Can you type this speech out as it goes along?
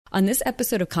On this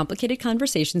episode of Complicated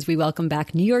Conversations, we welcome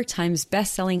back New York Times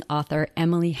bestselling author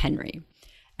Emily Henry.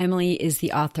 Emily is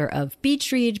the author of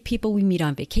Beach Read, People We Meet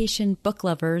on Vacation, Book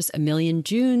Lovers, A Million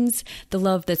Junes, The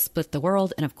Love That Split the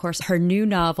World, and of course, her new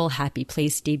novel, Happy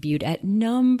Place, debuted at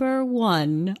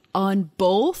 #1 on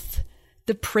both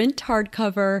the print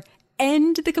hardcover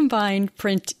and the combined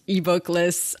print ebook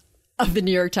lists of the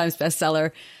New York Times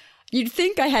bestseller. You'd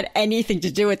think I had anything to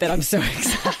do with it. I'm so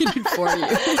excited for you.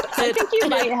 I think you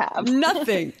might have.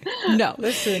 Nothing. No.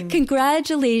 Listen.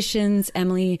 Congratulations,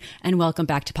 Emily, and welcome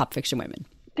back to Pop Fiction Women.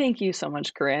 Thank you so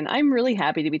much, Corinne. I'm really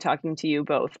happy to be talking to you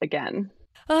both again.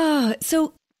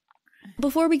 So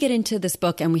before we get into this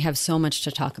book, and we have so much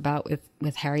to talk about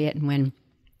with Harriet and Win,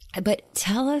 but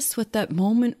tell us what that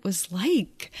moment was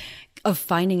like of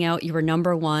finding out you were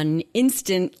 #1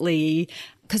 instantly.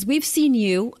 Because we've seen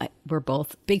you, we're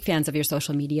both big fans of your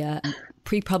social media,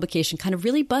 pre-publication, kind of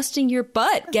really busting your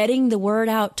butt, getting the word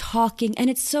out, talking. And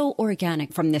it's so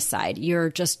organic from this side. You're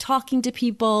just talking to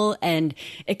people and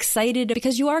excited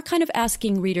because you are kind of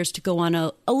asking readers to go on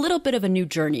a little bit of a new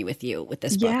journey with you with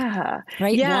this book. Yeah.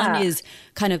 Right? Yeah. One is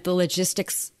kind of the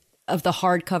logistics of the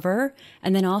hardcover,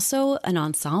 and then also an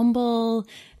ensemble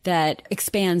that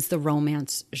expands the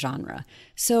romance genre.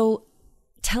 So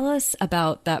tell us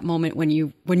about that moment when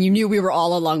you knew we were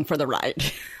all along for the ride.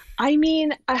 I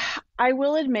mean, I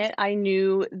will admit I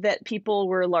knew that people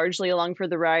were largely along for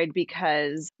the ride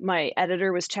because my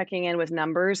editor was checking in with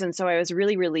numbers. And so I was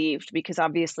really relieved because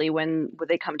obviously when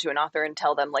they come to an author and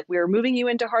tell them like, we're moving you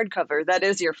into hardcover, that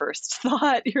is your first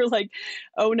thought. You're like,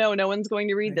 oh no one's going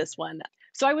to read this one.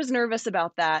 So I was nervous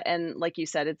about that. And like you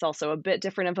said, it's also a bit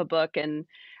different of a book. And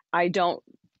I don't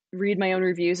read my own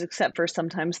reviews except for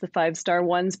sometimes the 5-star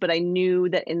ones, but I knew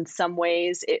that in some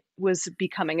ways it was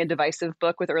becoming a divisive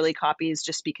book with early copies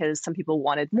just because some people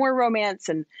wanted more romance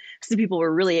and some people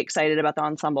were really excited about the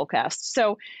ensemble cast.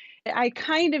 So I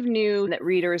kind of knew that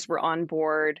readers were on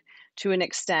board to an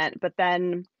extent, but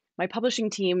then my publishing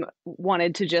team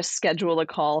wanted to just schedule a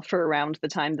call for around the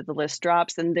time that the list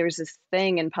drops. And there's this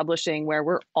thing in publishing where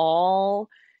we're all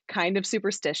kind of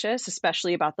superstitious,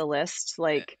 especially about the list.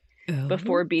 Like,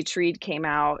 before Beach Read came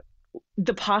out,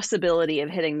 the possibility of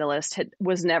hitting the list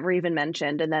was never even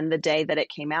mentioned. And then the day that it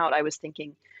came out, I was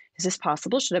thinking, is this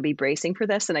possible? Should I be bracing for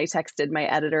this? And I texted my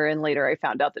editor, and later I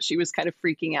found out that she was kind of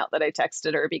freaking out that I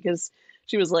texted her because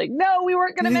she was like, no, we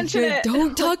weren't going to mention it.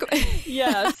 Don't talk.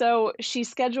 Yeah. So she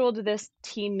scheduled this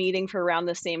team meeting for around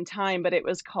the same time, but it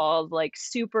was called like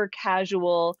super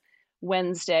casual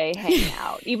Wednesday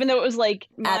hangout, even though it was like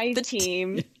my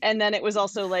team. And then it was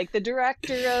also like the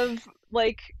director of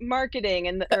like marketing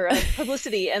and or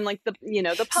publicity and like the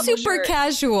publisher. Super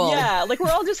casual. Yeah, like we're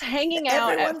all just hanging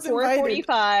out Everyone's at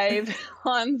 4:45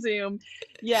 on Zoom.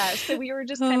 Yeah, so we were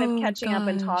just kind of catching up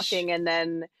and talking, and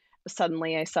then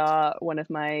suddenly I saw one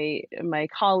of my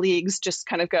colleagues just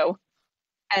kind of go.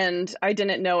 And I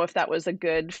didn't know if that was a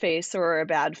good face or a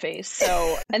bad face.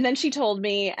 So, and then she told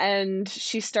me, and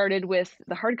she started with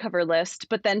the hardcover list,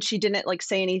 but then she didn't like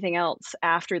say anything else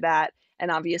after that.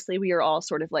 And obviously we are all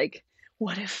sort of like,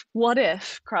 what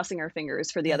if, crossing our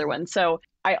fingers for the other one. So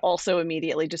I also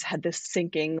immediately just had this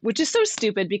sinking, which is so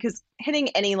stupid because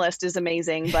hitting any list is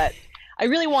amazing, but I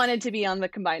really wanted to be on the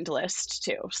combined list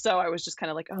too. So I was just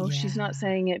kind of like, she's not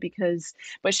saying it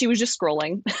but she was just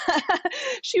scrolling.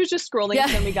 She was just scrolling. Yeah.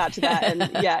 And then we got to that.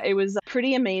 And yeah, it was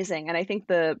pretty amazing. And I think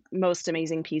the most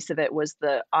amazing piece of it was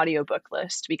the audiobook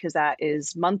list because that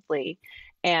is monthly.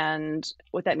 And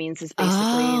what that means is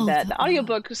basically that the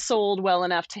audiobook sold well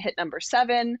enough to hit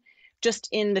 #7 just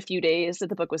in the few days that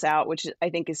the book was out, which I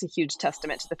think is a huge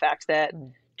testament to the fact that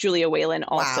Julia Whalen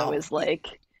also is like,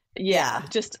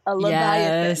 just a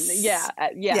Leviathan. Yes.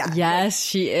 Yeah. Yes,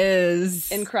 she is.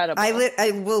 Incredible.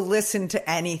 I will listen to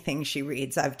anything she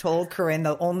reads. I've told Corinne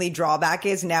the only drawback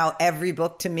is now every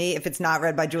book to me, if it's not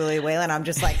read by Julia Whalen, I'm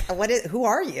just like, who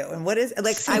are you? And what is,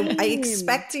 like, I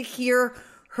expect to hear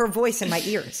her voice in my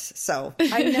ears. So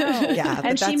I know. Yeah.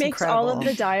 And she makes incredible. all of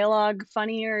the dialogue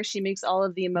funnier. She makes all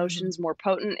of the emotions more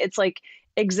potent. It's like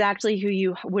exactly who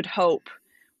you would hope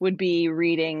would be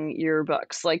reading your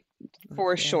books, like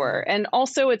for sure. And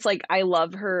also it's like, I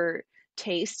love her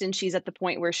taste and she's at the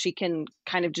point where she can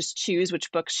kind of just choose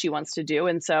which books she wants to do.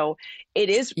 And so it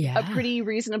is a pretty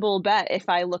reasonable bet. If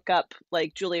I look up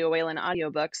like Julia Whalen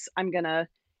audiobooks, I'm going to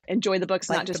enjoy the books,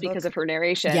 not just because of her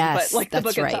narration, but like the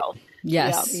book itself.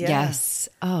 Yes.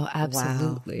 Oh,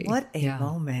 absolutely. Wow. What a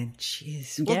moment.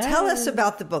 Jeez. Well, tell us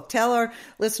about the book. Tell our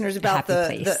listeners about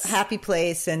the Happy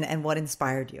Place and what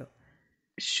inspired you.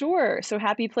 Sure. So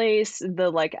Happy Place,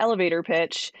 the like elevator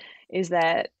pitch is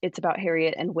that it's about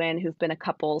Harriet and Win, who've been a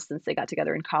couple since they got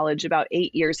together in college about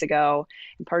 8 years ago.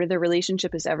 And part of their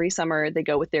relationship is every summer they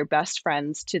go with their best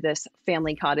friends to this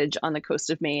family cottage on the coast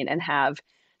of Maine and have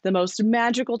the most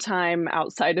magical time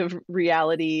outside of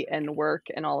reality and work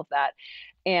and all of that.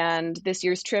 And this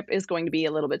year's trip is going to be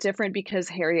a little bit different because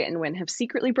Harriet and Win have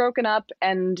secretly broken up,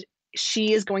 and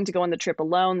she is going to go on the trip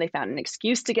alone. They found an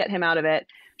excuse to get him out of it.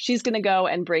 She's going to go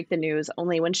and break the news.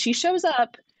 Only when she shows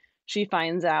up, she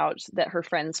finds out that her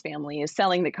friend's family is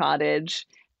selling the cottage,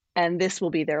 and this will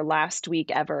be their last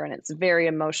week ever. And it's very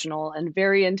emotional and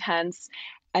very intense.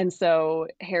 And so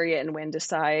Harriet and Win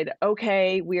decide,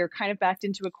 okay, we are kind of backed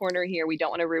into a corner here. We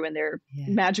don't want to ruin their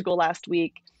magical last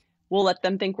week. We'll let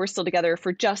them think we're still together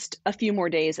for just a few more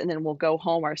days, and then we'll go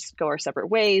home or go our separate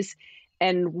ways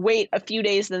and wait a few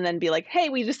days and then be like, hey,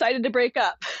 we decided to break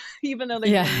up, even though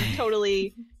they've been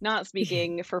totally not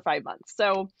speaking for 5 months.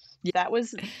 So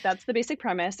that's the basic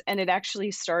premise. And it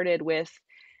actually started with,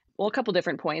 well, a couple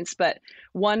different points, but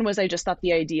one was I just thought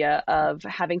the idea of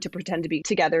having to pretend to be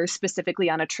together specifically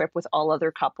on a trip with all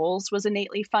other couples was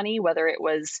innately funny, whether it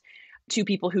was two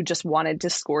people who just wanted to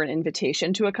score an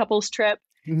invitation to a couple's trip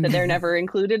that they're never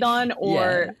included on,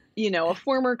 or, a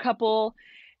former couple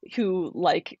who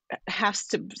like has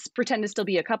to pretend to still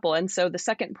be a couple. And so the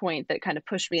second point that kind of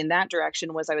pushed me in that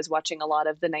direction was I was watching a lot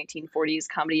of the 1940s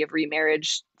comedy of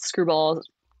remarriage screwball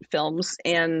films,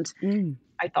 and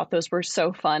I thought those were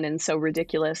so fun and so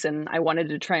ridiculous, and I wanted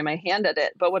to try my hand at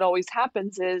it. But what always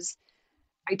happens is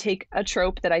I take a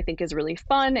trope that I think is really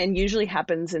fun and usually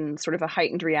happens in sort of a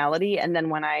heightened reality, and then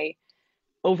when I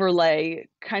overlay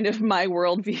kind of my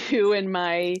worldview and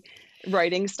my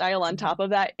writing style on top of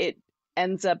that, it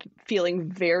ends up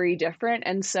feeling very different.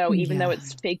 And so even though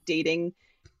it's fake dating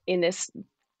in this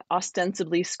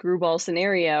ostensibly screwball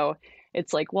scenario,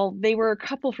 it's like, well, they were a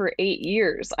couple for 8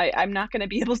 years. I'm not going to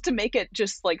be able to make it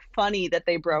just like funny that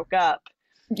they broke up.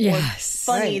 Yes,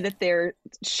 or funny that they're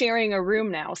sharing a room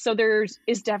now. So there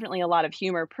is definitely a lot of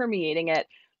humor permeating it,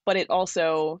 but it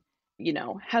also,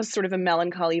 has sort of a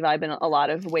melancholy vibe in a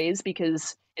lot of ways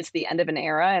because it's the end of an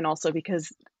era, and also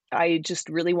because I just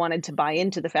really wanted to buy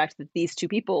into the fact that these two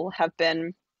people have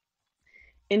been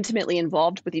intimately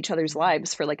involved with each other's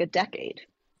lives for like a decade.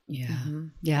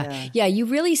 Yeah. You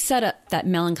really set up that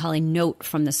melancholy note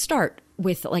from the start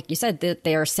with, like you said, that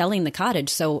they are selling the cottage.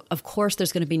 So of course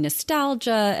there's going to be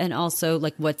nostalgia and also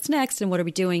like what's next and what are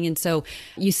we doing? And so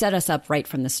you set us up right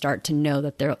from the start to know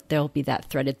that there'll be that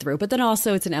threaded through. But then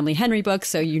also it's an Emily Henry book,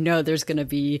 so there's going to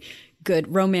be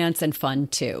good romance and fun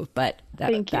too. But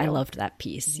I loved that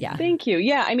piece. Yeah. Thank you.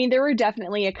 Yeah. I mean, there were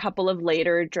definitely a couple of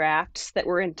later drafts that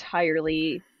were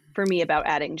entirely for me about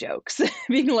adding jokes,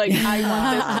 being like, I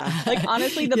want this. Like,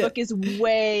 honestly, the book is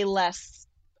way less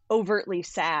overtly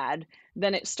sad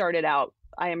than it started out.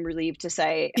 I am relieved to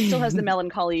say it still has the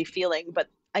melancholy feeling, but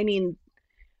I mean,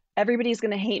 everybody's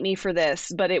going to hate me for this,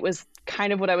 but it was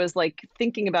kind of what I was like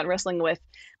thinking about wrestling with.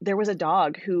 There was a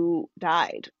dog who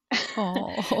died.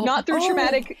 Not through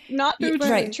traumatic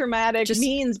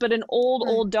means, but an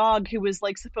old dog who was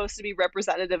like supposed to be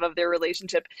representative of their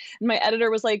relationship. And my editor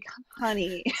was like,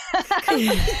 honey,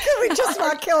 can we just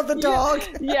not kill the dog?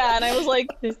 Yeah. And I was like,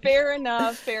 fair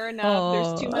enough.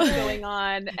 There's too much going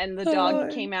on. And the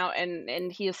dog came out and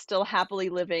he is still happily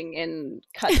living in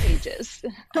cut pages.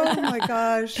 Oh my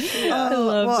gosh.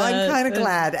 I'm kind of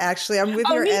glad, actually. I'm with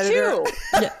your editor.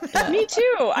 Too. Me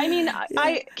too. I mean,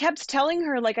 I kept telling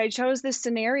her, like, I chose this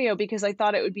scenario because I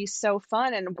thought it would be so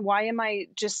fun. And why am I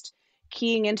just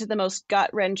keying into the most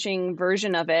gut-wrenching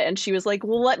version of it? And she was like,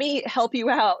 well, let me help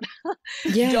you out.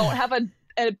 Don't have a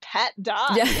pet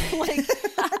dog. And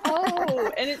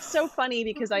it's so funny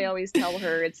because I always tell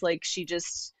her, it's like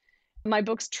my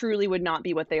books truly would not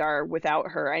be what they are without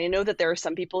her. I know that there are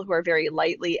some people who are very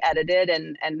lightly edited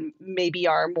and maybe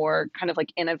are more kind of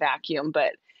like in a vacuum,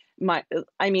 but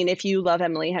if you love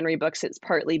Emily Henry books, it's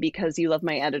partly because you love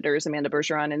my editors, Amanda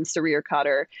Bergeron and Sarir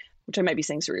Kader, which I might be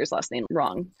saying Sarir's last name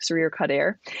wrong, Sarir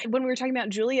Kader. When we were talking about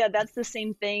Julia, that's the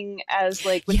same thing as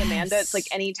like with Amanda. It's like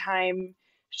anytime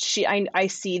I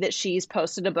see that she's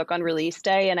posted a book on release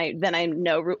day and I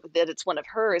know that it's one of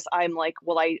hers, I'm like,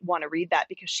 well, I want to read that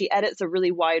because she edits a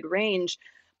really wide range,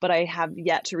 but I have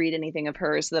yet to read anything of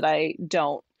hers that I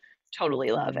don't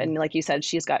totally love. And like you said,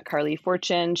 she's got Carly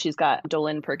Fortune, she's got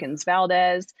Dolen Perkins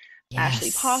Valdez,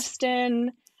 Ashley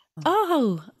Poston.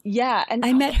 Oh, yeah. And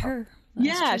I met her.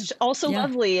 That's also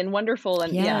lovely and wonderful.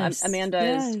 And Amanda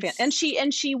is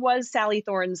and she was Sally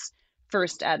Thorne's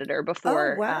first editor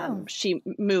before she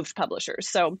moved publishers.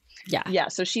 So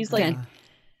so she's like,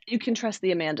 you can trust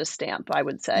the Amanda stamp, I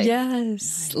would say.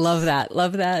 Yes. Love that.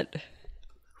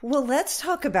 Well, let's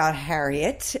talk about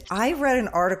Harriet. I read an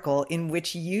article in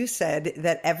which you said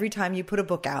that every time you put a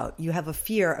book out, you have a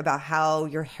fear about how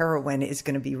your heroine is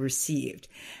going to be received.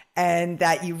 And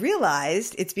that you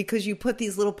realized it's because you put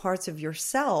these little parts of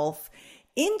yourself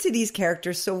into these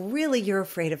characters. So really you're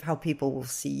afraid of how people will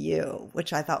see you,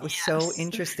 which I thought was so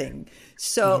interesting.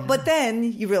 So, but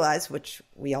then you realize, which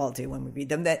we all do when we read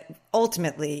them, that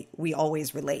ultimately we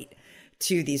always relate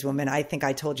to these women. I think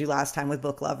I told you last time with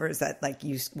Book Lovers that like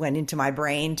you went into my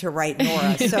brain to write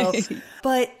Nora. So,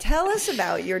 but tell us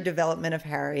about your development of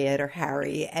Harriet or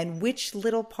Harry and which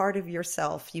little part of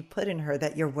yourself you put in her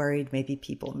that you're worried maybe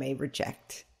people may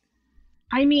reject.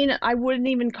 I mean, I wouldn't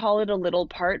even call it a little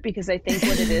part because I think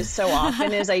what it is so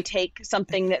often is I take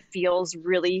something that feels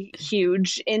really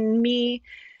huge in me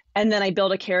and then I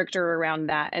build a character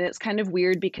around that. And it's kind of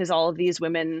weird because all of these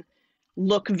women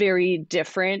look very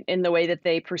different in the way that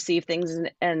they perceive things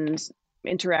and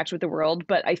interact with the world.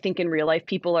 But I think in real life,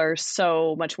 people are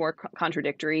so much more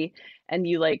contradictory and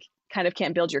you like kind of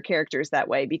can't build your characters that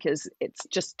way because it's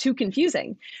just too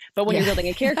confusing. But when you're building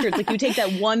a character, it's like you take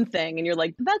that one thing and you're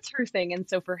like, that's her thing. And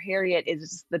so for Harriet,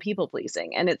 it's the people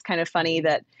pleasing. And it's kind of funny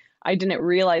that I didn't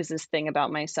realize this thing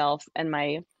about myself and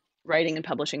my writing and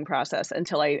publishing process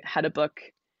until I had a book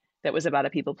that was about a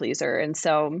people pleaser. And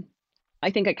so I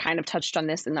think I kind of touched on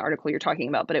this in the article you're talking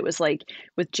about, but it was like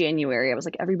with January, I was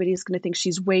like, everybody's going to think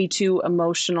she's way too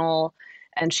emotional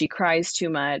and she cries too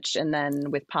much. And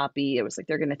then with Poppy, it was like,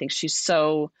 they're going to think she's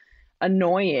so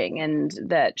annoying and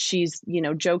that she's, you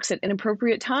know, jokes at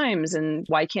inappropriate times. And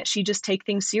why can't she just take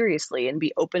things seriously and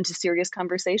be open to serious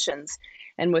conversations?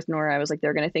 And with Nora, I was like,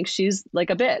 they're going to think she's like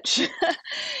a bitch.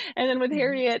 And then with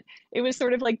Harriet, it was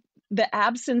sort of like, the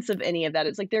absence of any of that.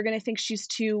 It's like they're going to think she's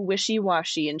too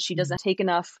wishy-washy and she doesn't take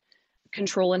enough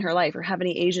control in her life or have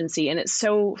any agency. And it's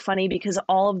so funny because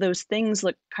all of those things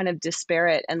look kind of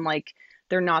disparate and like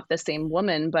they're not the same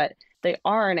woman, but they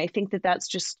are. And I think that that's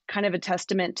just kind of a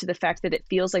testament to the fact that it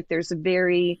feels like there's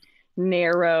very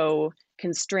narrow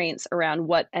constraints around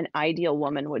what an ideal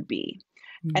woman would be.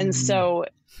 And so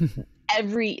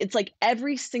it's like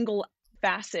every single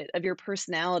facet of your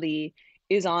personality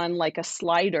is on like a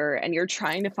slider and you're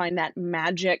trying to find that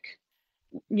magic,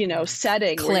 you know,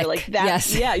 setting where you're like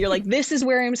that. Yeah. You're like, this is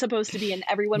where I'm supposed to be and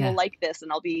everyone will like this and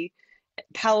I'll be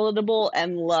palatable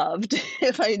and loved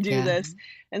if I do this.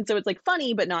 And so it's like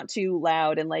funny, but not too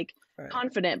loud and like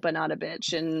confident, but not a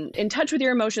bitch and in touch with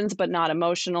your emotions, but not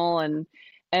emotional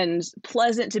and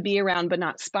pleasant to be around, but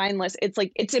not spineless. It's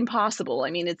like, it's impossible.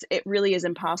 I mean, it really is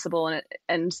impossible.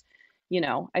 And you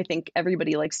know, I think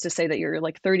everybody likes to say that your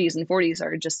like 30s and 40s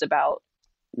are just about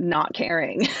not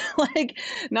caring, like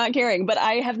not caring. But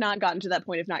I have not gotten to that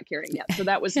point of not caring yet. So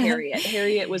that was Harriet.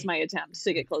 Harriet was my attempt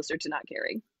to get closer to not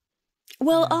caring.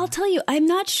 Well, I'll tell you, I'm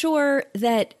not sure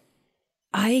that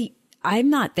I'm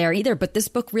not there either. But this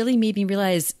book really made me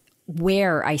realize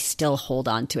where I still hold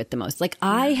on to it the most. Like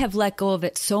I have let go of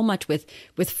it so much with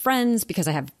friends because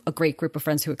I have a great group of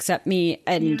friends who accept me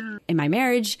and in my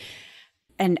marriage.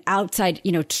 And outside,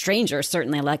 you know, strangers,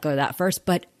 certainly I let go of that first.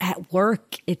 But at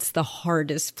work, it's the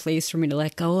hardest place for me to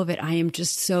let go of it. I am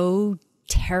just so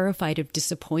terrified of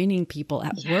disappointing people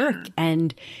at work.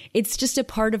 And it's just a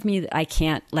part of me that I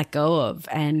can't let go of.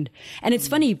 And it's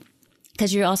funny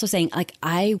because you're also saying, like,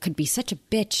 I could be such a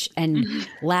bitch and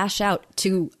lash out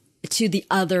to the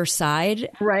other side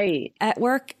at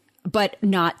work. But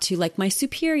not to like my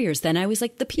superiors. Then I was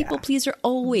like the people pleaser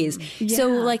always. So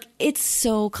like it's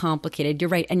so complicated. You're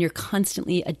right. And you're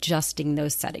constantly adjusting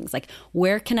those settings. Like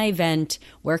where can I vent?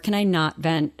 Where can I not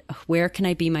vent? Where can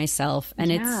I be myself?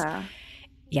 And it's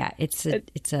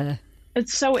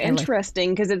so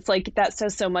interesting because it's like that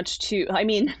says so much to, I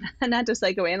mean, not to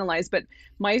psychoanalyze, but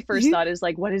my first thought is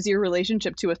like, what is your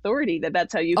relationship to authority?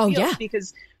 That's how you feel.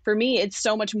 Because for me, it's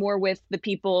so much more with the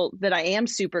people that I am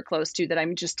super close to that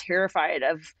I'm just terrified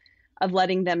of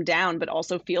letting them down, but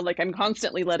also feel like I'm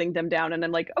constantly letting them down. And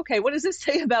I'm like, okay, what does this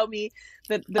say about me?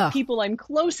 That the people I'm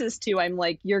closest to, I'm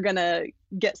like, you're going to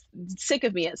get sick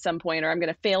of me at some point, or I'm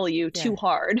going to fail you too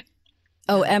hard.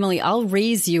 Oh, Emily, I'll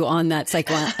raise you on that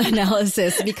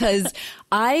psychoanalysis because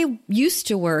I used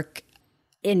to work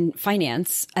in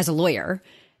finance as a lawyer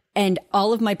and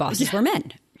all of my bosses were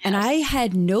men. And I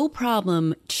had no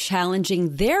problem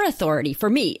challenging their authority. For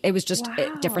me, it was just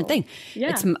a different thing.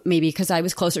 It's maybe because I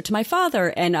was closer to my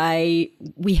father and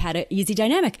we had an easy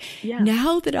dynamic.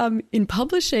 Now that I'm in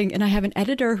publishing and I have an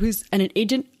editor and an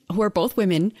agent who are both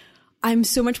women, I'm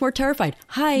so much more terrified.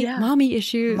 Hi, mommy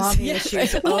issues. Mommy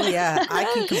issues. Oh, yeah. I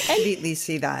can completely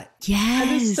see that. Yes.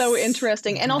 That is so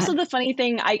interesting. And also the funny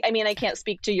thing, I mean, I can't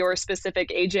speak to your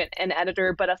specific agent and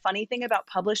editor, but a funny thing about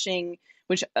publishing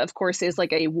which of course is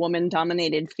like a woman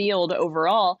dominated field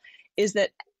overall, is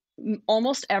that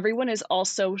almost everyone is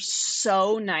also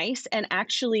so nice. And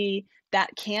actually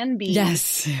that can be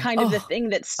kind of the thing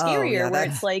that's scarier, where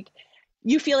it's like,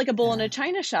 you feel like a bull in a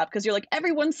china shop because you're like,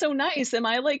 everyone's so nice. Am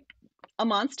I like a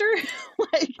monster?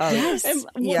 Like, I'm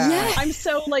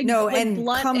so like, and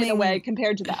blunt in a way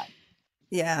compared to that.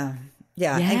 Yeah.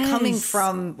 Yeah. Yes. And coming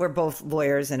from, we're both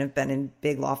lawyers and have been in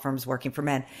big law firms working for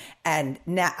men. And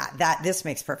now this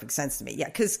makes perfect sense to me. Yeah.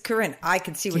 Because Corinne, I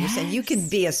can see what you're saying. You can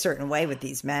be a certain way with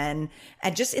these men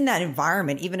and just in that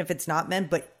environment, even if it's not men,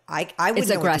 but I wouldn't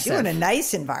know what to do in a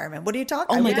nice environment. What are you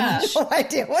talking about? Oh my gosh. I have no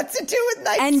idea what to do with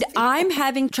nice And people. I'm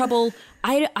having trouble.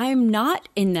 I'm not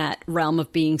in that realm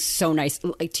of being so nice.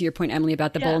 Like to your point, Emily,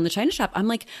 about the bowl in the china shop. I'm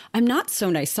like, I'm not so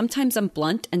nice. Sometimes I'm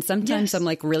blunt and sometimes I'm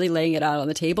like really laying it out on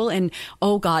the table. And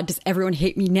oh God, does everyone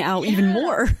hate me now even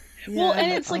more? Well,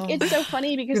 and it's like, it's so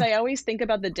funny because I always think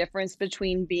about the difference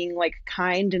between being like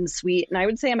kind and sweet. And I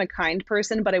would say I'm a kind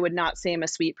person, but I would not say I'm a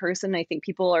sweet person. I think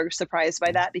people are surprised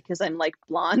by that because I'm like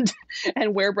blonde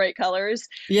and wear bright colors.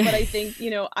 Yeah. But I think,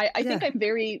 I think I'm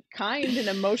very kind and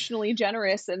emotionally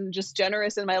generous and just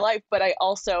generous in my life. But I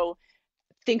also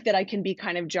think that I can be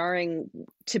kind of jarring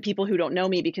to people who don't know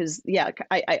me because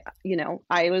I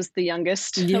was the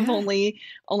youngest of only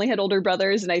had older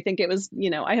brothers. And I think it was,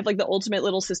 I have like the ultimate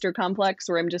little sister complex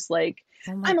where I'm just like,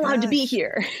 I'm allowed to be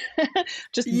here.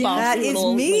 Just that is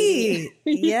me.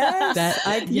 Yes.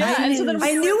 I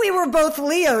knew we were both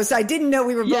Leos. I didn't know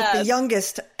we were both the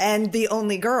youngest and the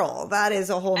only girl. That is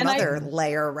a whole nother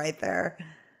layer right there.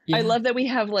 Yeah. I love that we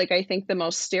have like, I think the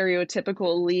most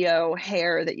stereotypical Leo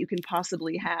hair that you can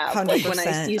possibly have. 100%. Like when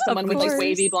I see someone with like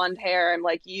wavy blonde hair, I'm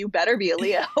like, you better be a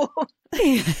Leo.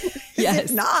 Yes.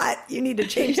 If not, you need to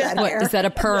change that hair. Is that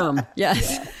a perm?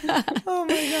 Yes. Oh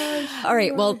my gosh. All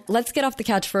right. Well, let's get off the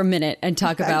couch for a minute and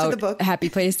talk about Happy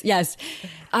Place. Yes.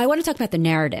 I want to talk about the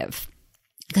narrative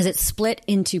because it's split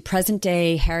into present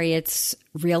day Harriet's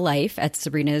real life at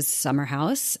Sabrina's summer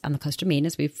house on the coast of Maine,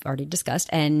 as we've already discussed,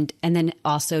 and then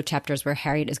also chapters where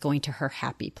Harriet is going to her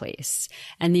happy place.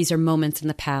 And these are moments in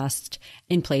the past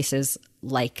in places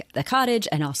like the cottage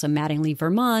and also Mattingly,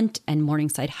 Vermont, and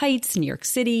Morningside Heights, New York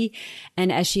City.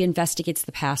 And as she investigates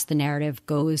the past, the narrative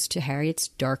goes to Harriet's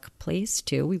dark place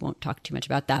too. We won't talk too much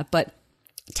about that, but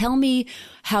tell me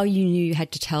how you knew you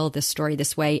had to tell this story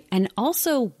this way, and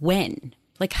also when.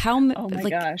 Like how? Oh my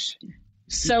gosh.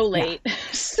 So late.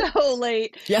 So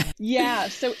late. Yeah.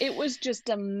 So it was just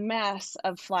a mess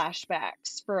of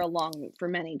flashbacks for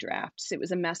many drafts. It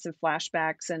was a mess of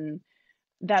flashbacks, and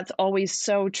that's always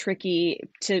so tricky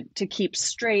to keep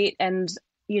straight. And,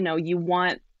 you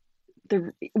want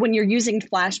when you're using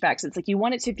flashbacks, it's like you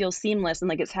want it to feel seamless and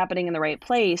like it's happening in the right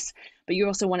place, but you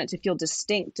also want it to feel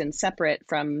distinct and separate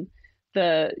from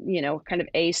the, kind of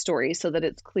a story so that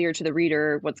it's clear to the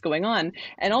reader what's going on.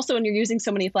 And also when you're using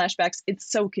so many flashbacks, it's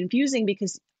so confusing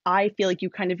because I feel like you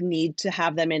kind of need to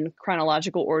have them in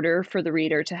chronological order for the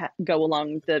reader to go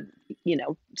along the,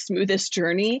 smoothest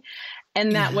journey.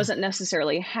 And that wasn't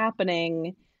necessarily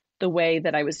happening the way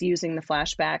that I was using the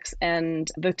flashbacks. And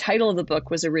the title of the book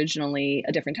was originally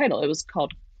a different title. It was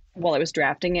called, while I was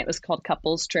drafting it was called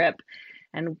Couples Trip.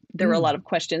 And there were a lot of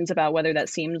questions about whether that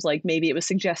seemed like maybe it was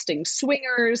suggesting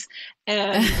swingers,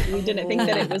 and we didn't think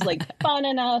that it was like fun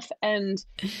enough. And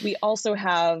we also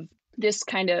have this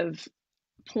kind of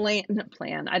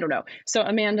plan, I don't know. So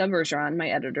Amanda Bergeron, my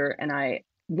editor, and I,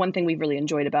 one thing we really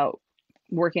enjoyed about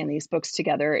working on these books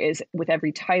together is with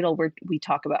every title we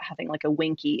talk about having like a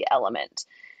winky element.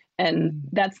 And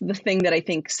that's the thing that I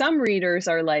think some readers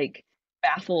are like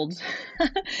baffled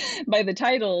by the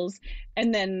titles,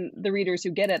 and then the readers who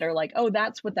get it are like, oh,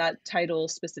 that's what that title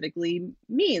specifically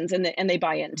means, and they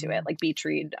buy into it. Like beach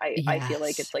read, I feel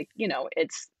like it's like,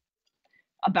 it's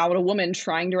about a woman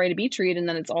trying to write a beach read, and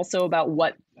then it's also about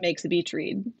what makes a beach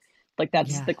read. Like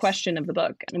that's the question of the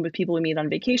book. And with people we meet on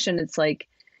vacation, it's like,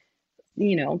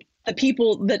 the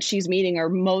people that she's meeting are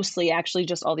mostly actually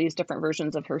just all these different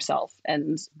versions of herself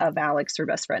and of Alex, her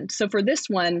best friend. So for this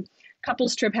one,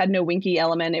 Couples Trip had no winky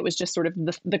element. It was just sort of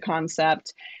the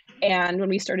concept. And when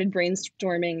we started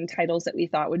brainstorming titles that we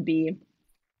thought would be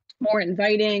more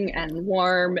inviting and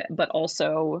warm, but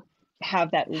also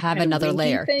have another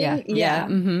layer. Thing. Yeah.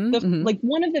 Mm-hmm. Like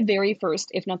one of the very first,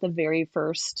 if not the very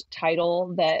first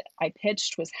title that I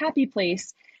pitched was Happy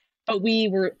Place. But we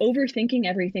were overthinking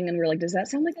everything, and we're like, does that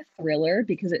sound like a thriller?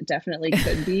 Because it definitely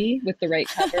could be with the right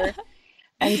cover.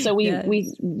 And so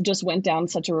we just went down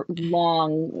such a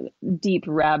long, deep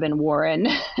rabbit warren,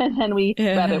 and then we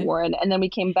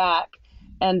came back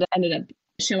and ended up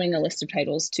showing a list of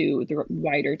titles to the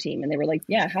wider team. And they were like,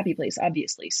 yeah, Happy Place,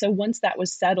 obviously. So once that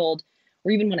was settled,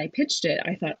 or even when I pitched it,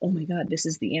 I thought, oh my God, this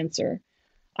is the answer.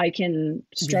 I can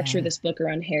structure this book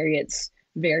around Harriet's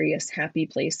various happy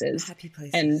places. Happy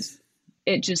places. And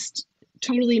it just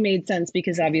totally made sense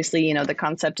because obviously, you know, the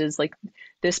concept is like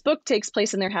this book takes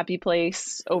place in their happy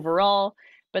place overall,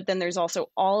 but then there's also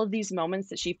all of these moments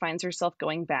that she finds herself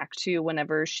going back to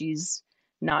whenever she's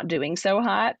not doing so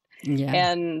hot. Yeah.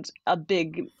 And a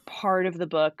big part of the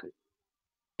book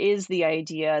is the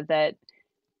idea that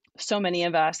so many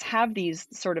of us have these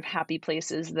sort of happy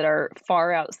places that are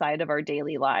far outside of our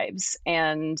daily lives.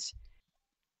 And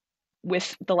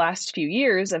with the last few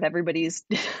years of everybody's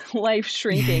life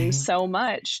shrinking so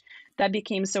much, that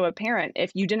became so apparent.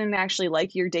 If you didn't actually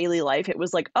like your daily life, it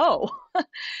was like, oh,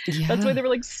 that's why there were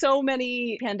like so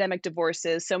many pandemic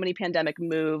divorces, so many pandemic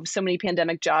moves, so many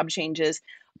pandemic job changes,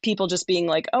 people just being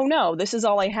like, oh no, this is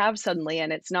all I have suddenly.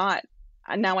 And it's not,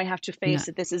 and now I have to face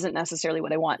that this isn't necessarily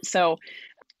what I want. So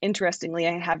interestingly,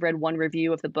 I have read one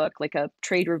review of the book, like a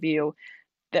trade review,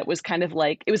 that was kind of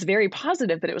like, it was very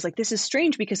positive, but it was like, this is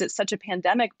strange because it's such a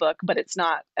pandemic book, but it's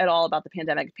not at all about the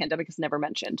pandemic. Pandemic is never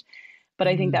mentioned. But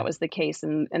I think that was the case.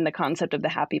 And the concept of the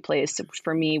happy place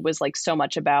for me was like so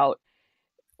much about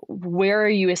where are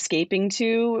you escaping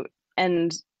to?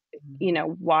 And, you know,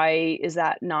 why is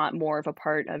that not more of a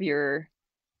part of your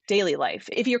daily life?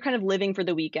 If you're kind of living for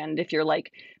the weekend, if you're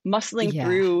like muscling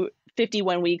through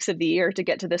 51 weeks of the year to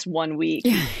get to this 1 week,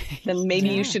 then maybe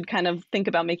you should kind of think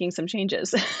about making some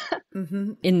changes.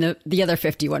 In the other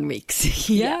 51 weeks.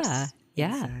 Yes.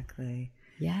 Exactly.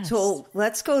 Yes. So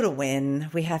let's go to Win.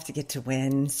 We have to get to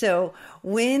Win. So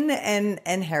Win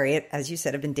and Harriet, as you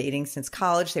said, have been dating since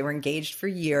college. They were engaged for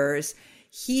years.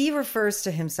 He refers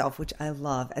to himself, which I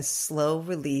love, as slow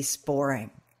release boring.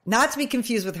 Not to be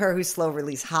confused with her who's slow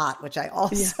release hot, which I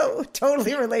also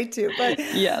totally relate to. But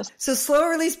so slow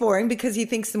release boring because he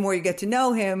thinks the more you get to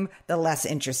know him, the less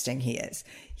interesting he is.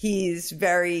 He's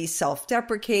very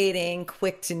self-deprecating,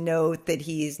 quick to note that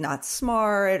he's not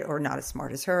smart or not as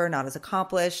smart as her, not as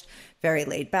accomplished, very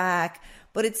laid back.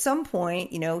 But at some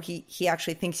point, you know, he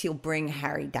actually thinks he'll bring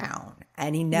Harry down.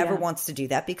 And he never wants to do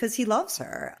that because he loves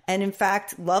her. And in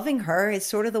fact, loving her is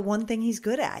sort of the one thing he's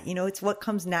good at. You know, it's what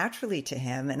comes naturally to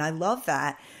him. And I love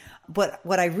that. But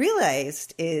what I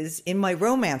realized is in my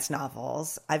romance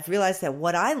novels, I've realized that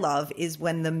what I love is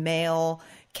when the male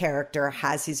character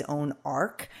has his own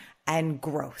arc and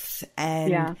growth.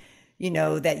 And you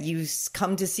know, that you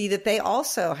come to see that they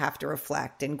also have to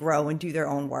reflect and grow and do their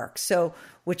own work. So,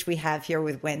 which we have here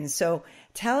with Win. So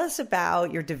tell us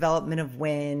about your development of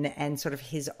Win and sort of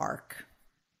his arc.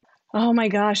 Oh my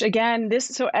gosh. Again,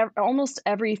 almost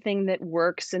everything that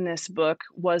works in this book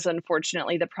was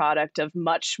unfortunately the product of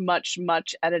much, much,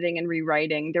 much editing and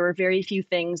rewriting. There were very few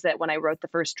things that when I wrote the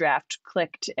first draft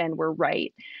clicked and were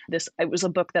right. It was a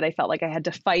book that I felt like I had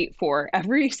to fight for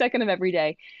every second of every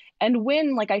day. And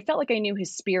Win, like, I felt like I knew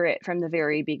his spirit from the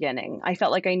very beginning. I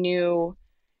felt like I knew,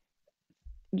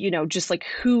 you know, just like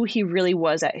who he really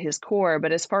was at his core.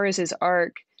 But as far as his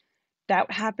arc, that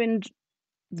happened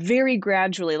very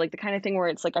gradually, like the kind of thing where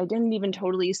it's like, I didn't even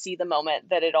totally see the moment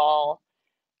that it all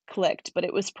clicked, but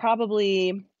it was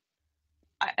probably,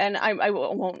 and I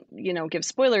won't, you know, give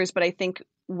spoilers, but I think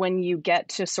when you get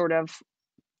to sort of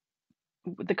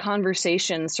the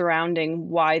conversation surrounding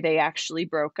why they actually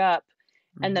broke up,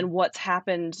 and then what's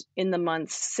happened in the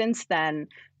months since then,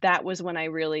 that was when I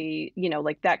really, you know,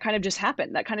 like that kind of just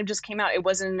happened. That kind of just came out. It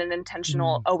wasn't an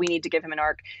intentional, oh, we need to give him an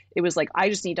arc. It was like, I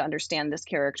just need to understand this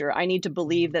character. I need to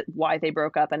believe that why they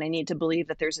broke up, and I need to believe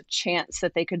that there's a chance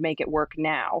that they could make it work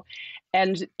now.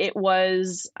 And it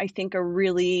was, I think, a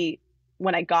really,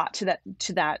 when I got to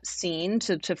that scene,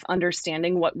 to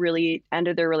understanding what really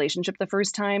ended their relationship the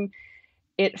first time,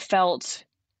 it felt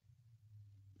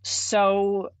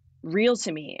so real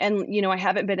to me. And, you know, I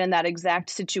haven't been in that exact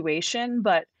situation,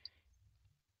 but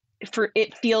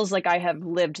it feels like I have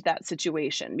lived that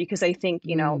situation because I think,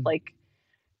 you know, like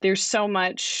there's so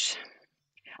much,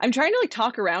 I'm trying to like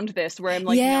talk around this where I'm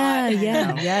like,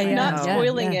 not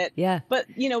spoiling it. Yeah. But,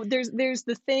 you know, there's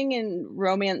the thing in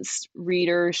romance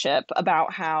readership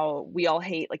about how we all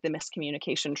hate like the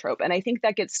miscommunication trope. And I think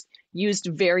that gets used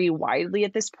very widely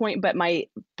at this point. But my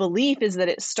belief is that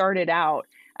it started out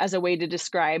as a way to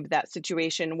describe that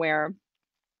situation where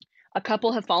a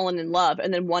couple have fallen in love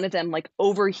and then one of them like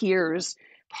overhears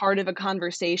part of a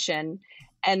conversation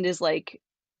and is like,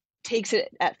 takes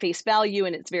it at face value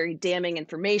and it's very damning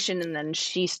information. And then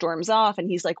she storms off and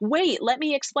he's like, wait, let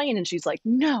me explain. And she's like,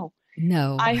 no,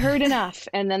 No. I heard enough.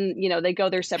 And then, they go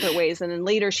their separate ways. And then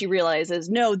later she realizes,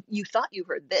 no, you thought you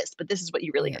heard this, but this is what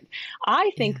you really heard.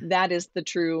 I think that is the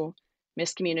true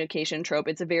miscommunication trope.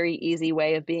 It's a very easy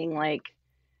way of being like,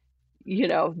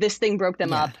 this thing broke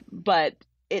them up, but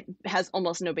it has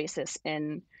almost no basis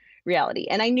in reality.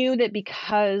 And I knew that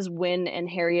because Wynn and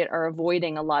Harriet are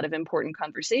avoiding a lot of important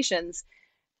conversations,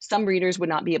 some readers would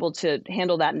not be able to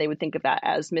handle that, and they would think of that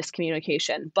as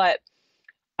miscommunication. But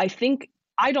I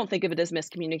don't think of it as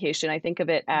miscommunication. I think of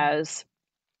it as,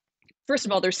 first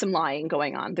of all, there's some lying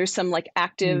going on. There's some like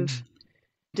active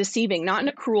deceiving, not in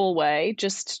a cruel way,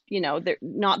 just, they're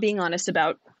not being honest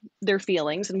about their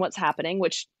feelings and what's happening,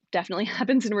 which definitely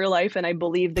happens in real life. And I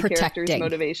believe the character's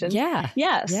motivation. Yeah.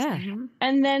 Yes. Yeah.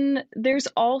 And then there's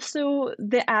also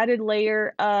the added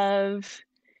layer of,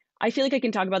 I feel like I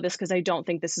can talk about this because I don't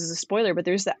think this is a spoiler, but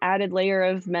there's the added layer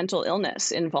of mental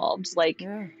illness involved. Like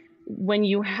when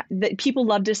people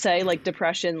love to say like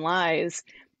depression lies.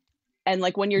 And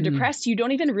like when you're depressed, you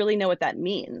don't even really know what that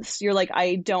means. You're like,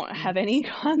 I don't have any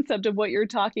concept of what you're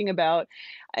talking about.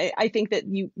 I think that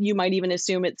you might even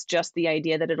assume it's just the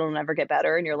idea that it'll never get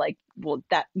better. And you're like, well,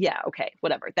 okay,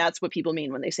 whatever. That's what people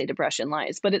mean when they say depression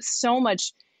lies. But it's so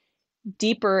much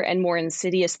deeper and more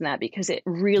insidious than that, because it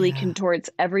really contorts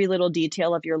every little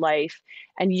detail of your life.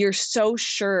 And you're so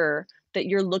sure that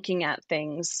you're looking at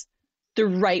things the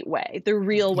right way, the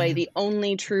real way, the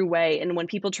only true way. And when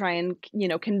people try and,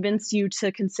 convince you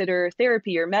to consider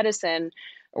therapy or medicine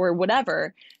or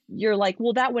whatever, you're like,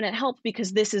 well, that wouldn't help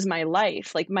because this is my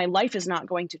life. Like my life is not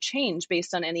going to change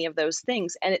based on any of those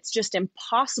things. And it's just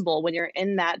impossible when you're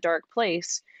in that dark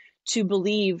place to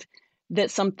believe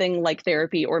that something like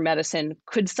therapy or medicine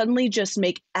could suddenly just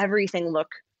make everything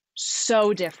look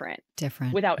so different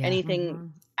without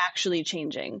anything actually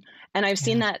changing. And I've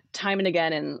seen that time and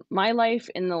again in my life,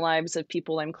 in the lives of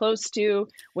people I'm close to,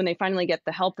 when they finally get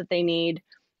the help that they need.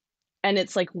 And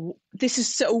it's like, this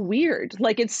is so weird.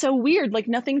 Like, it's so weird. Like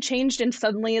nothing changed. And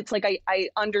suddenly it's like, I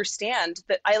understand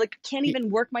that I like can't even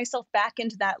work myself back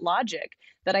into that logic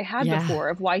that I had before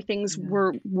of why things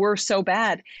were so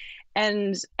bad.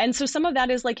 And so some of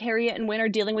that is like Harriet and Wynn are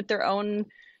dealing with their own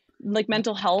like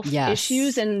mental health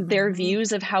issues, and their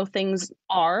views of how things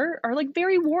are like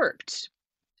very warped.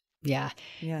 Yeah.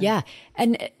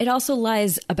 And it also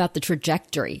lies about the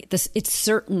trajectory. It's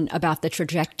certain about the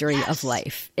trajectory of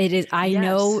life. It is, I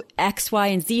know X, Y,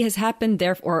 and Z has happened,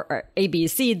 therefore, or A, B,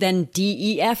 C, then D,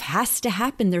 E, F has to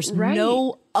happen. There's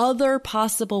no other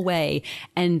possible way.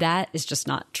 And that is just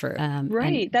not true.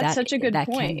 That's such a good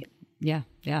point.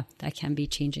 That can be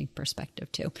changing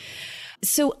perspective too.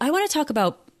 So I want to talk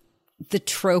about the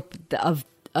trope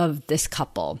of this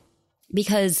couple,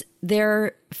 because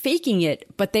they're faking it,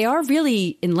 but they are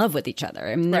really in love with each other.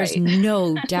 I mean, there's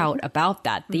no doubt about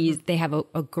that. They have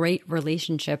a great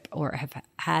relationship or have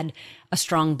had a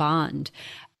strong bond,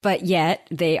 but yet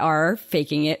they are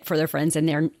faking it for their friends,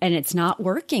 and it's not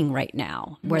working right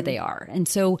now where they are. And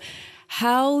so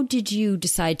how did you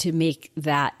decide to make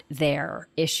that their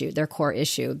issue, their core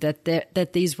issue, that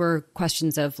these were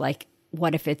questions of like,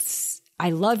 what if it's, I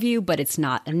love you, but it's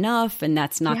not enough and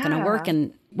that's not going to work?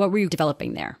 And what were you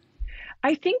developing there?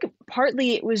 I think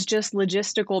partly it was just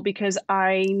logistical, because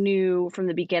I knew from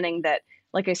the beginning that,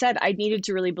 like I said, I needed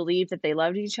to really believe that they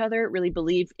loved each other, really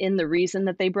believe in the reason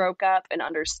that they broke up and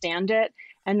understand it,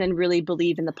 and then really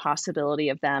believe in the possibility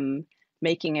of them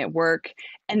making it work.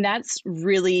 And that's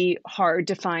really hard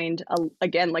to find,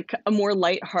 like a more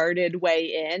lighthearted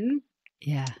way in.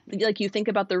 Yeah. Like you think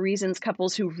about the reasons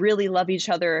couples who really love each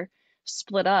other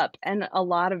split up, and a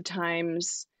lot of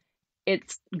times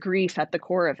it's grief at the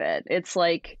core of it. It's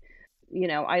like,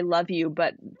 I love you,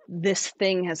 but this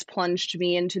thing has plunged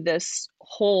me into this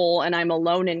hole and I'm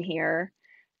alone in here.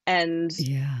 And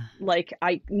like,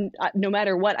 no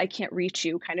matter what, I can't reach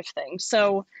you, kind of thing.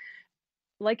 So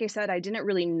like I said, I didn't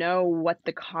really know what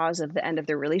the cause of the end of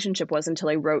their relationship was until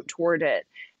I wrote toward it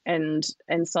and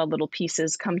saw little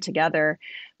pieces come together.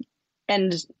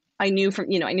 And I knew from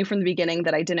the beginning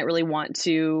that I didn't really want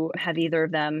to have either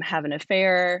of them have an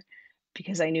affair,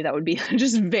 because I knew that would be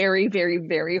just very, very,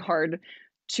 very hard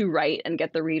to write and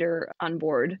get the reader on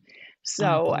board.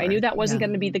 So I knew that wasn't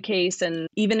going to be the case. And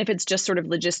even if it's just sort of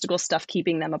logistical stuff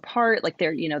keeping them apart, like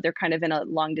they're kind of in a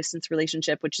long distance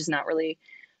relationship, which is not really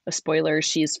a spoiler.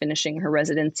 She's finishing her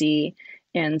residency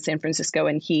in San Francisco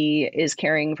and he is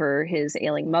caring for his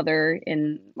ailing mother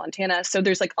in Montana. So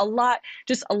there's like a lot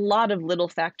of little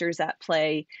factors at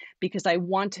play, because I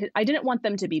didn't want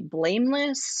them to be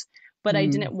blameless, but I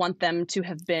didn't want them to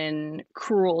have been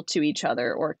cruel to each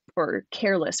other or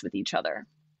careless with each other.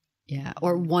 Yeah.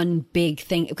 Or one big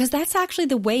thing, because that's actually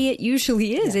the way it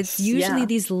usually is. Yes. It's usually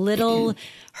these little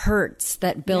hurts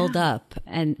that build up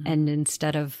and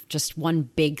instead of just one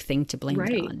big thing to blame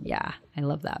it on. Yeah. I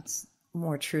love that.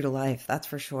 More true to life. That's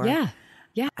for sure. Yeah.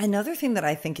 Yeah. Another thing that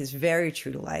I think is very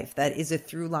true to life, that is a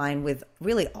through line with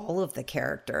really all of the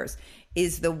characters,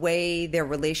 is the way their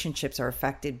relationships are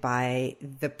affected by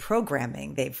the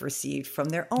programming they've received from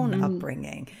their own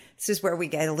upbringing. This is where we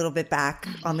get a little bit back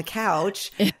on the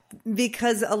couch,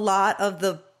 because a lot of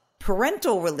the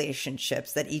parental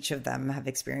relationships that each of them have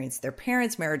experienced, their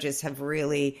parents' marriages have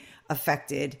really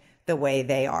affected the way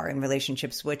they are in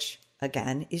relationships, which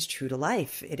again is true to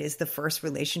life. It is the first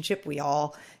relationship we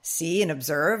all see and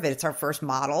observe. It's our first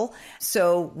model.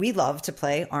 So we love to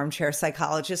play armchair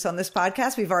psychologists on this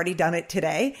podcast. We've already done it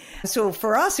today. So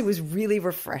for us, it was really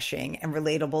refreshing and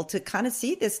relatable to kind of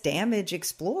see this damage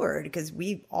explored, because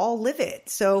we all live it.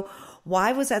 So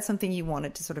why was that something you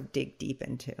wanted to sort of dig deep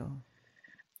into?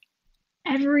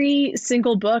 Every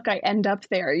single book I end up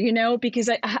there, because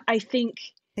I think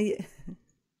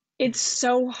it's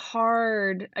so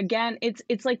hard. Again,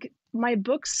 it's like my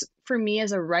books for me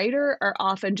as a writer are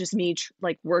often just me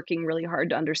like working really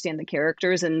hard to understand the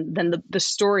characters. And then the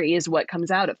story is what comes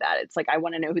out of that. It's like, I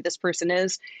want to know who this person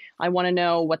is. I want to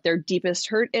know what their deepest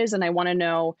hurt is. And I want to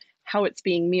know how it's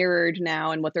being mirrored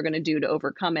now and what they're going to do to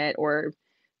overcome it, or,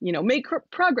 make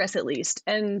progress at least.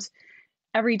 And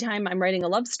every time I'm writing a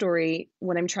love story,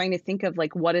 when I'm trying to think of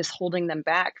like what is holding them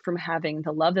back from having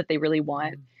the love that they really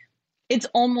want, it's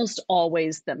almost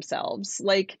always themselves.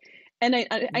 Like, and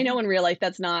I know in real life,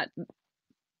 that's not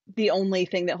the only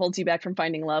thing that holds you back from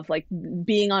finding love. Like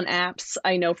being on apps,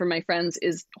 I know from my friends,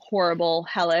 is horrible,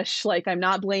 hellish. Like, I'm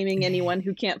not blaming anyone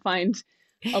who can't find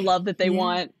a love that they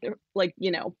want, like,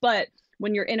 but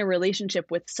when you're in a relationship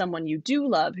with someone you do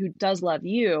love, who does love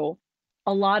you,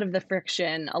 a lot of the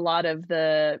friction, a lot of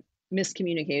the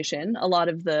miscommunication, a lot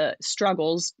of the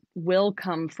struggles will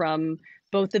come from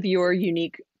both of your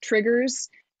unique triggers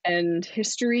and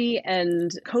history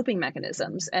and coping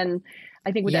mechanisms. And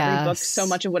I think with every book, so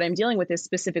much of what I'm dealing with is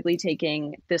specifically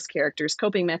taking this character's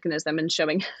coping mechanism and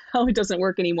showing how it doesn't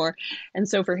work anymore. And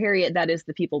so for Harriet, that is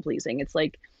the people pleasing. It's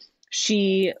like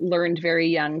she learned very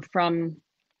young from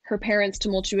her parents'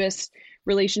 tumultuous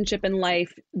relationship in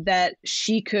life that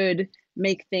she could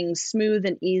make things smooth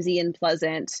and easy and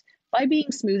pleasant by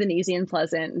being smooth and easy and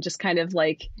pleasant, and just kind of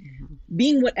like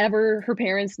being whatever her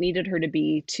parents needed her to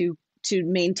be to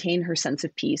maintain her sense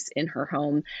of peace in her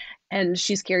home. And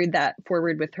she's carried that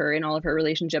forward with her in all of her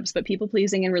relationships. But people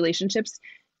pleasing in relationships,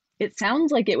 it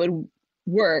sounds like it would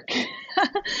work,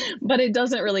 but it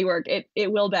doesn't really work.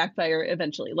 It will backfire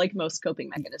eventually, like most coping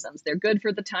mechanisms. They're good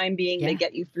for the time being. They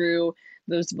get you through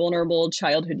those vulnerable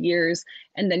childhood years.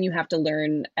 And then you have to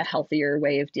learn a healthier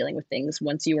way of dealing with things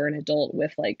once you are an adult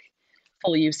with like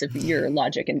full use of your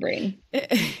logic and brain.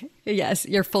 Yes,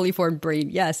 your fully formed brain.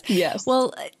 Yes. Yes.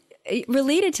 Well,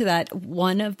 related to that,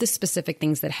 one of the specific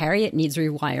things that Harriet needs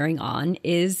rewiring on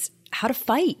is how to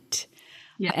fight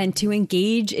and to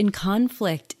engage in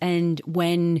conflict. And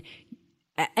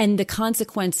the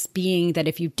consequence being that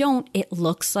if you don't, it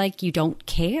looks like you don't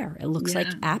care. It looks like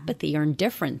apathy or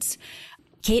indifference.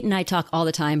 Kate and I talk all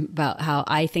the time about how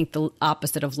I think the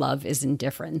opposite of love is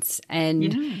indifference,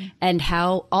 and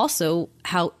how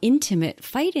intimate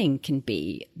fighting can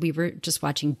be. We were just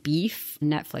watching Beef on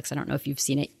Netflix. I don't know if you've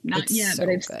seen it. Not it's yet, so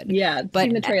but good. But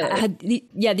seen the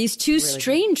trailer. These two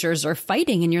strangers are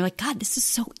fighting, and you're like, God, this is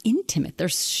so intimate. They're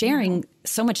sharing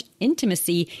so much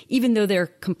intimacy, even though they're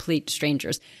complete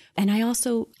strangers. And I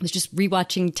also was just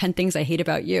rewatching 10 Things I Hate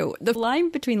About You. The line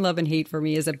between love and hate for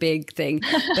me is a big thing,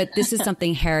 but this is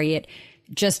something Harriet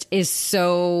just is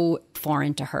so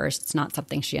foreign to her. It's not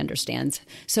something she understands.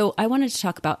 So I wanted to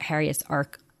talk about Harriet's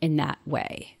arc in that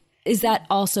way. Is that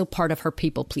also part of her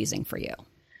people pleasing for you?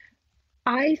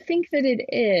 I think that it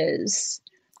is.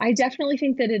 I definitely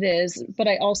think that it is, but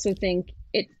I also think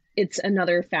it's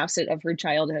another facet of her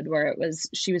childhood where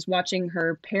she was watching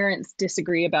her parents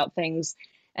disagree about things.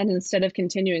 And instead of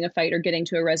continuing a fight or getting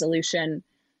to a resolution,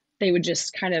 they would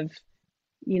just kind of,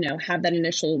 have that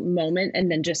initial moment and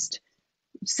then just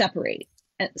separate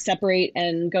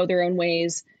and go their own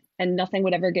ways, and nothing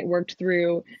would ever get worked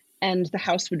through. And the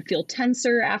house would feel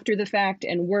tenser after the fact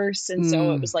and worse. And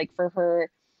so it was like, for her,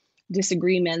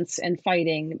 disagreements and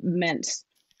fighting meant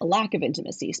a lack of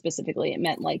intimacy. Specifically, it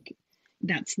meant like,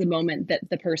 that's the moment that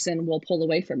the person will pull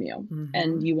away from you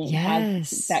and you won't have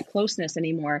that closeness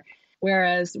anymore.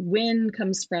 Whereas Win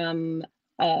comes from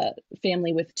a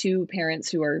family with two parents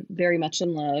who are very much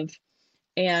in love.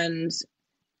 And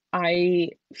I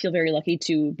feel very lucky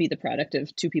to be the product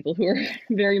of two people who are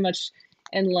very much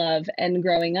and love. And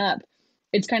growing up,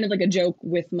 it's kind of like a joke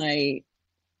with my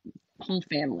whole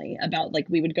family about like,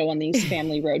 we would go on these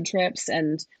family road trips,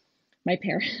 and my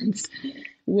parents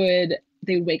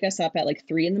they would wake us up at like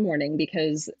 3 a.m,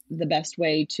 because the best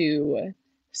way to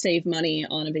save money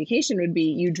on a vacation would be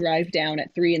you drive down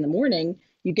at 3 a.m,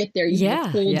 you get there, you have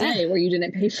a full day where you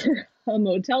didn't pay for a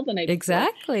motel the night before.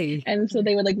 Exactly. And so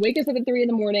they would like wake us up at 3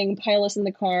 a.m, pile us in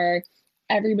the car.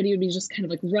 Everybody would be just kind of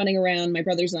like running around. My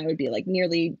brothers and I would be like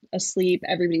nearly asleep.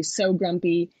 Everybody's so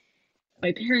grumpy.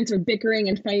 My parents are bickering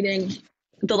and fighting.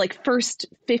 The like first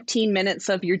 15 minutes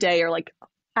of your day are like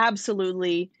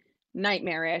absolutely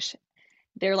nightmarish.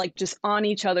 They're like just on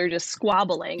each other, just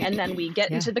squabbling. And then we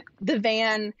get into the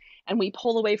van and we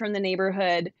pull away from the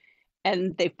neighborhood,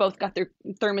 and they've both got their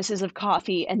thermoses of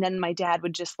coffee. And then my dad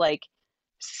would just like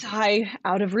sigh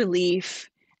out of relief.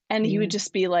 And he would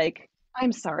just be like,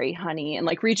 "I'm sorry, honey," and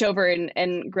like reach over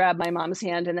and grab my mom's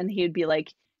hand. And then he would be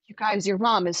like, "You guys, your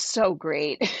mom is so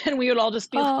great." And we would all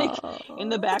just be like in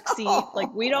the back seat,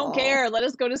 like, "We don't care. Let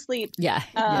us go to sleep." Yeah.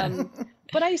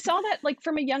 But I saw that like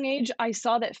from a young age, I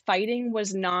saw that fighting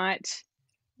was not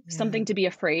something to be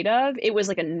afraid of. It was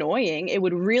like annoying. It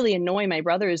would really annoy my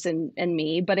brothers and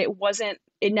me, but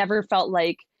it never felt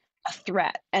like a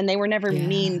threat. And they were never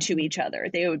mean to each other.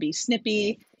 They would be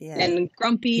snippy and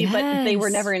grumpy, but they were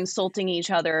never insulting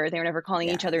each other. They were never calling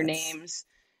each other names.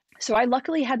 So I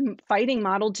luckily had fighting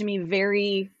modeled to me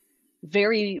very,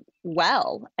 very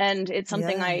well. And it's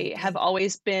something I have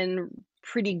always been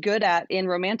pretty good at in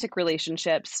romantic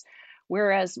relationships.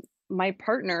 Whereas my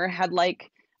partner had like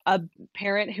a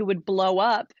parent who would blow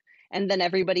up, and then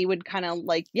everybody would kind of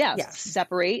like,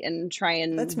 separate and try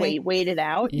and wait it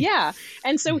out. Yeah.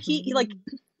 And so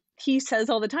he says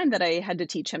all the time that I had to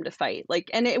teach him to fight. Like,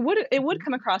 and it would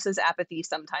come across as apathy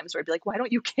sometimes, where I'd be like, "Why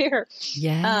don't you care?"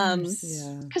 Yes.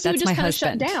 Because he would just kind of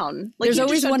shut down. Like, there's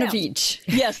always one of each.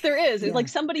 Yes, there is. Like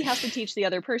somebody has to teach the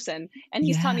other person. And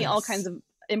he's taught me all kinds of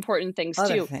important things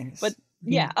too. But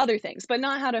other things, but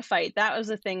not how to fight. That was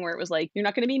the thing where it was like, you're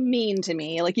not going to be mean to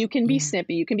me. Like, you can be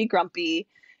snippy, you can be grumpy,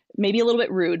 maybe a little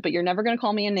bit rude, but you're never going to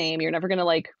call me a name. You're never going to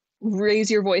like raise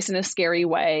your voice in a scary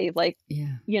way. Like,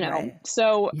 you know,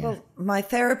 so. Well, my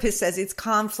therapist says it's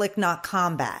conflict, not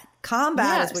combat.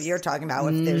 Combat is what you're talking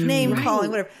about. If there's name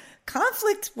calling, whatever.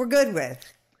 Conflict, we're good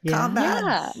with.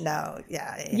 Combat, no.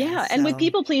 Yeah. And with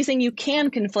people pleasing, you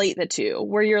can conflate the two,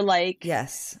 where you're like,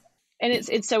 yes. And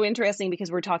it's so interesting because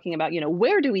we're talking about, you know,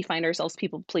 where do we find ourselves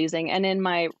people pleasing? And in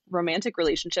my romantic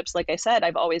relationships, like I said,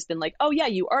 I've always been like, oh yeah,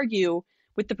 you argue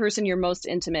with the person you're most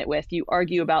intimate with. You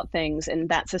argue about things, and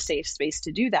that's a safe space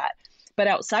to do that. But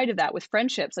outside of that, with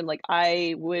friendships, I'm like,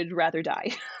 I would rather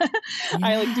die.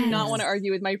 I like do not want to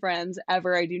argue with my friends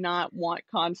ever. I do not want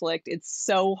conflict. It's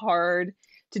so hard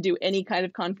to do any kind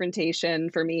of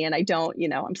confrontation for me. And I don't, you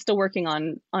know, I'm still working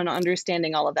on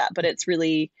understanding all of that, but it's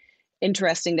really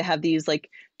interesting to have these like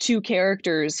two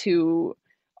characters who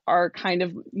are kind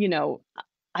of, you know,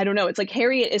 I don't know. It's like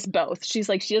Harriet is both. She's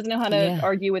like, she doesn't know how to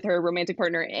argue with her romantic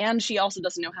partner, and she also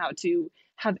doesn't know how to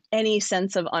have any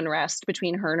sense of unrest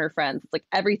between her and her friends. It's like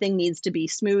everything needs to be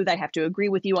smooth. I have to agree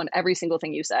with you on every single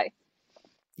thing you say.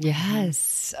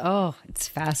 Yes. Oh, it's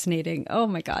fascinating. Oh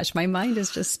my gosh, my mind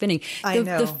is just spinning. I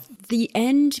know. The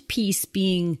end piece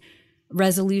being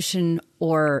resolution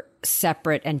or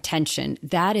separate and tension,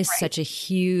 that is such a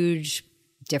huge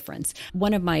difference.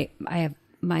 I have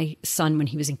my son, when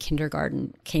he was in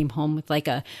kindergarten, came home with like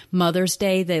a Mother's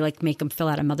Day. They like make him fill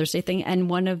out a Mother's Day thing.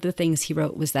 And one of the things he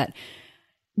wrote was that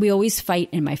we always fight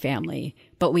in my family,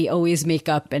 but we always make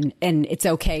up and it's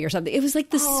okay or something. It was like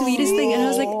the sweetest thing. And I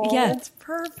was like, yeah, that's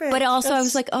perfect. But also I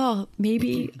was like, oh,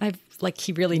 maybe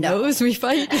he really knows we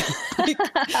fight.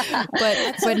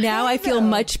 but now I feel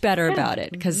much better about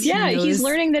it, because he's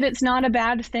learning that it's not a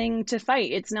bad thing to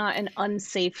fight. It's not an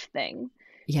unsafe thing.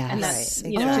 Yeah. And that's,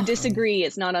 you know, to disagree,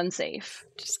 it's not unsafe.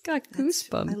 Just got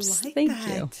goosebumps. Like Thank that.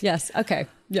 you. Yes. Okay.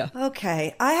 Yeah.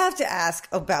 Okay. I have to ask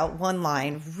about one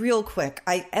line real quick.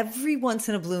 Every once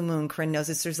in a blue moon, Corinne knows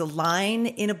this, there's a line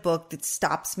in a book that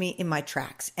stops me in my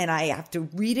tracks, and I have to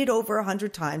read it over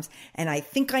 100 times, and I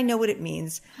think I know what it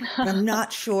means, but I'm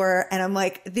not sure. And I'm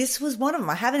like, this was one of them.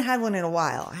 I haven't had one in a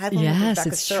while. I had one with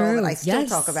Rebecca Searle that I still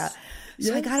talk about.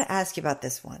 So I got to ask you about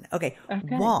this one. Okay.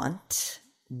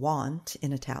 Want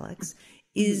in italics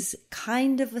is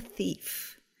kind of a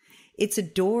thief. It's a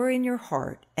door in your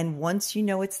heart, and once you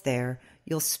know it's there,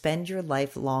 you'll spend your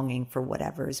life longing for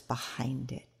whatever's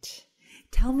behind it.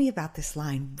 Tell me about this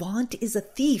line. Want is a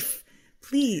thief.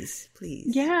 Please.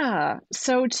 Yeah.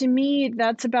 So to me,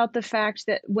 that's about the fact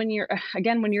that when you're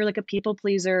like a people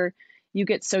pleaser, you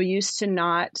get so used to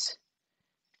not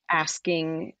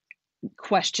asking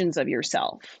questions of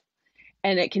yourself.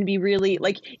 And it can be really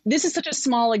like, this is such a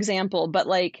small example, but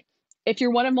like if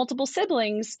you're one of multiple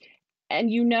siblings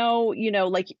and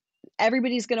like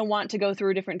everybody's going to want to go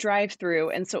through a different drive-through.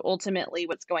 And so ultimately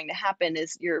what's going to happen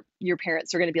is your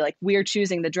parents are going to be like, we're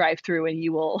choosing the drive-through and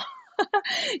you will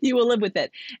you will live with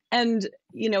it. And,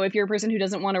 if you're a person who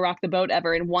doesn't want to rock the boat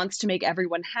ever and wants to make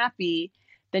everyone happy,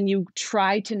 then you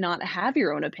try to not have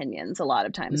your own opinions. A lot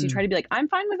of times you try to be like, I'm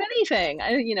fine with anything.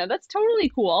 That's totally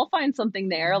cool. I'll find something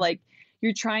there. Like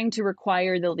you're trying to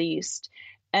require the least.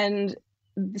 And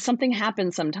something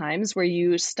happens sometimes where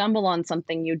you stumble on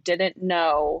something you didn't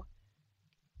know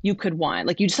you could want,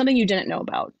 like something you didn't know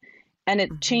about. And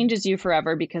it changes you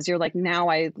forever because you're like, now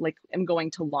I am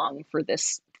going to long for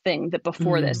this thing that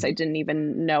before this I didn't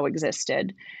even know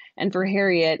existed. And for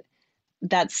Harriet,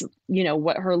 that's,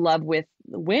 what her love with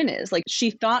Win is. Like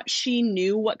she thought she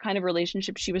knew what kind of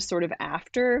relationship she was sort of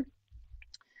after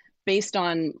based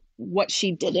on what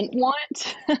she didn't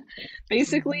want,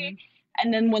 basically.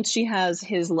 And then once she has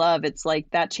his love, it's like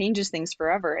that changes things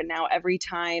forever. And now every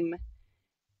time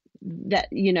that,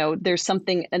 there's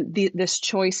something, this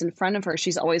choice in front of her,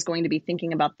 she's always going to be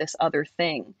thinking about this other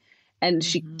thing. And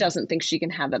she doesn't think she can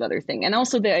have that other thing. And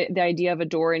also the idea of a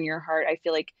door in your heart, I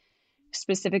feel like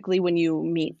specifically when you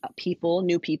meet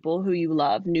new people who you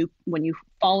love, when you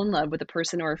fall in love with a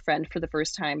person or a friend for the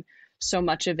first time, so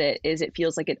much of it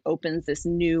feels like it opens this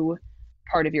new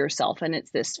part of yourself. And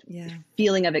it's this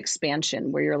feeling of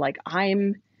expansion where you're like,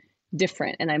 I'm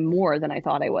different and I'm more than I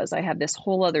thought I was. I have this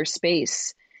whole other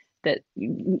space that,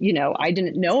 I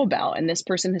didn't know about. And this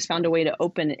person has found a way to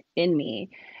open in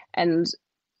me. And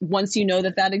once you know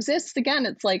that exists, again,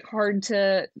 it's like hard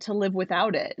to live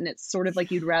without it. And it's sort of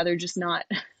like you'd rather just not,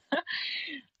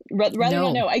 rather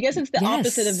not know. I guess it's the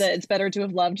opposite of it's better to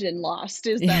have loved than lost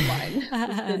is that line.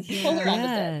 It's polar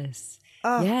opposite.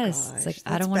 Oh, yes. Gosh, it's like,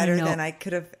 that's I don't want to better know. than I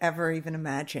could have ever even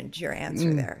imagined your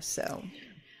answer there. So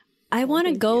I want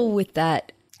to go with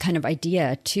that kind of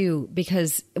idea too,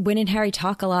 because Win and Harry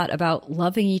talk a lot about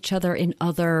loving each other in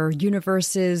other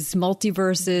universes,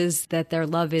 multiverses, that their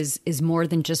love is more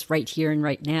than just right here and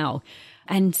right now.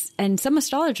 And some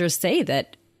astrologers say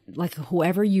that like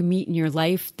whoever you meet in your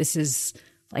life, this is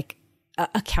like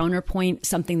a counterpoint,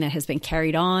 something that has been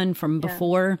carried on from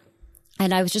before.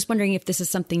 And I was just wondering if this is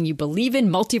something you believe in,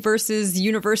 multiverses,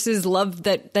 universes, love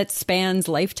that spans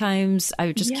lifetimes. I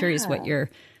was just curious what your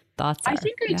thoughts are. I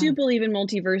think I do believe in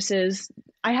multiverses.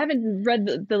 I haven't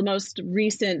read the most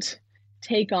recent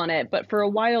take on it, but for a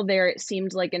while there, it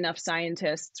seemed like enough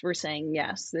scientists were saying,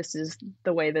 yes, this is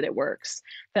the way that it works,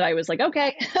 that I was like,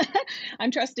 okay,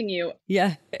 I'm trusting you.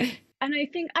 Yeah. And I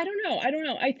think, I don't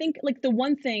know. I think like the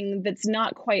one thing that's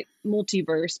not quite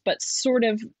multiverse, but sort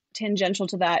of tangential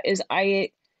to that is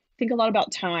I think a lot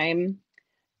about time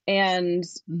and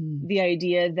the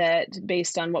idea that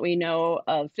based on what we know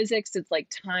of physics, it's like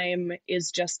time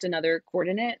is just another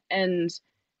coordinate. And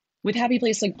with Happy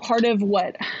Place, like part of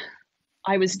what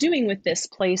I was doing with this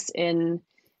place in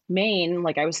Maine,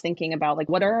 like I was thinking about like,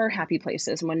 what are our happy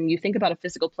places? When you think about a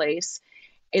physical place,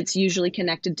 it's usually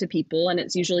connected to people and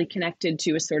it's usually connected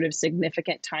to a sort of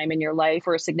significant time in your life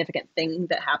or a significant thing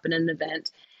that happened in an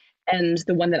event. And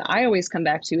the one that I always come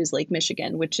back to is Lake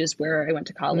Michigan, which is where I went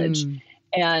to college.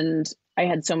 And I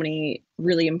had so many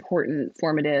really important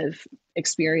formative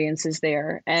experiences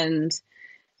there. And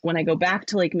when I go back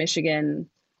to Lake Michigan,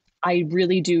 I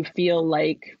really do feel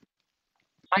like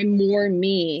I'm more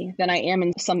me than I am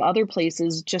in some other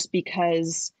places just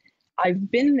because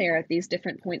I've been there at these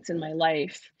different points in my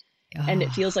life. And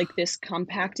it feels like this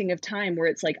compacting of time where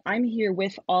it's like, I'm here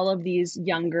with all of these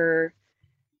younger,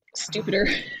 stupider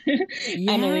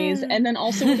Emilys, and then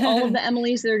also with all of the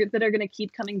Emilys that are going to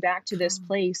keep coming back to this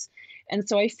place. And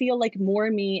so I feel like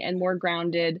more me and more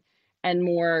grounded and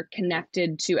more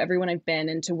connected to everyone I've been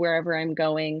and to wherever I'm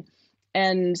going.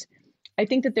 And I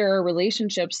think that there are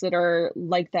relationships that are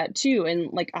like that too.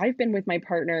 And like I've been with my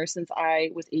partner since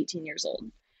I was 18 years old.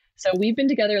 So we've been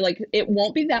together, like it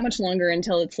won't be that much longer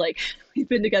until it's like we've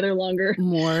been together longer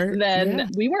more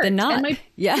than we were. Than not.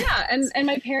 And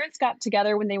my parents got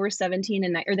together when they were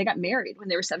 17 or they got married when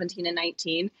they were 17 and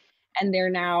 19, and they're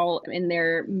now in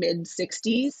their mid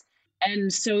 60s.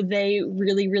 And so they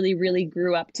really, really, really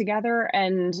grew up together.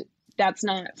 And that's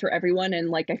not for everyone. And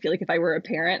like, I feel like if I were a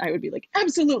parent, I would be like,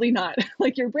 absolutely not.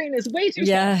 Like your brain is way too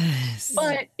small.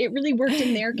 But it really worked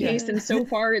in their case. And so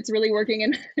far it's really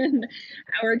working in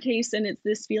our case. And it's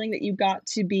this feeling that you got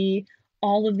to be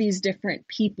all of these different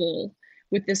people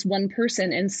with this one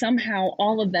person. And somehow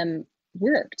all of them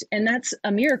worked. And that's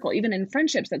a miracle. Even in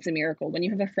friendships, that's a miracle. When you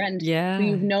have a friend who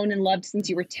you've known and loved since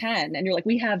you were 10 and you're like,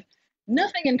 we have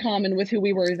nothing in common with who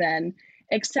we were then,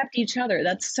 except each other.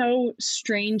 That's so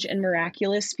strange and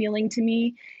miraculous feeling to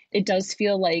me. It does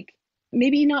feel like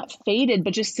maybe not faded,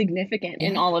 but just significant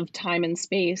in all of time and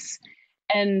space.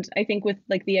 And I think with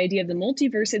like the idea of the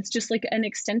multiverse, it's just like an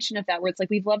extension of that, where it's like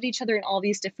we've loved each other in all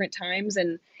these different times.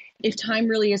 And if time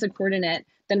really is a coordinate,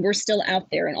 then we're still out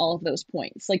there in all of those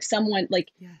points. Like someone, like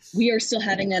we are still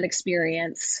having that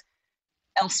experience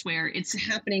elsewhere. It's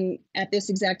happening at this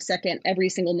exact second. Every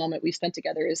single moment we've spent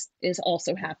together is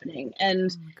also happening.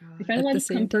 And I find a lot of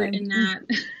comfort in that.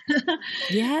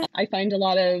 Yeah. I find a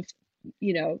lot of,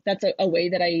 that's a way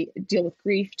that I deal with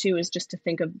grief too, is just to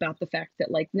think about the fact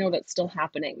that like, no, that's still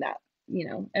happening, that,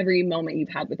 every moment you've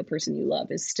had with the person you love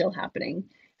is still happening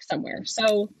somewhere.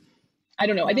 So I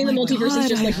don't know. I think the multiverse is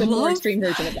just like the more extreme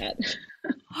version of that.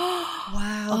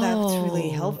 Wow, that's really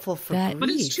helpful for grief. But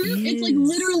it's true. It's like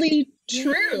literally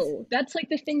true. That's like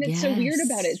the thing that's so weird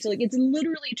about it. So like, it's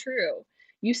literally true.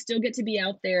 You still get to be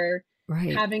out there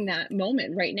having that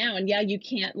moment right now. And yeah, you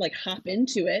can't like hop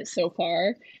into it so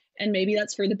far. And maybe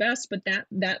that's for the best, but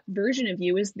that version of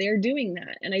you is there doing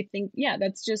that. And I think,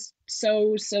 that's just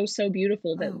so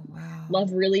beautiful that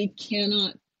love really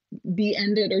cannot be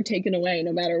ended or taken away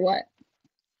no matter what.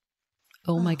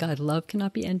 Oh my God, love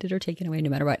cannot be ended or taken away no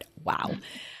matter what. Wow.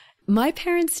 My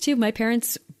parents too. My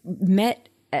parents met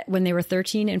when they were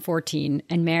 13 and 14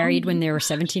 and married when they were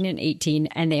 17 and 18,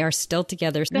 and they are still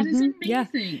together. That is amazing. Yeah.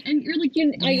 And you're like,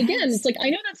 again, it's like, I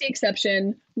know that's the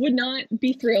exception. Would not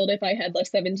be thrilled if I had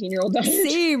like 17-year-old daughters.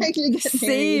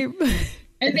 Same.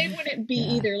 And they wouldn't be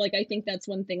either. Like, I think that's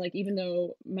one thing, like, even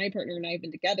though my partner and I have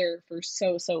been together for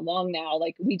so long now,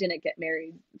 like we didn't get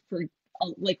married for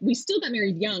like, we still got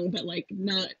married young, but like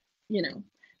not,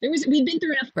 we'd been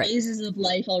through enough phases of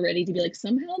life already to be like,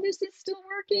 somehow this is still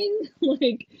working.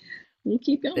 Like, we'll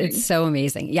keep going. It's so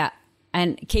amazing. Yeah.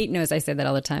 And Kate knows I say that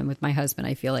all the time with my husband.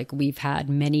 I feel like we've had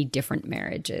many different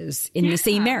marriages in the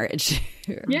same marriage.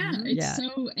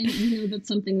 So, and that's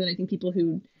something that I think people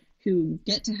who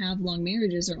get to have long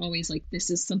marriages are always like,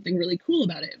 this is something really cool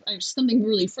about it. Something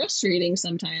really frustrating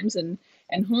sometimes and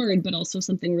hard, but also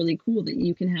something really cool that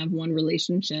you can have one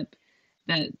relationship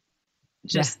that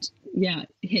just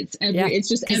hits every it's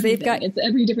just everything. It's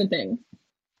every different thing.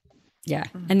 Yeah.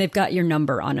 And they've got your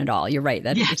number on it all. You're right.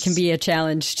 That it can be a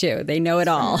challenge too. They know it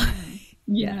all.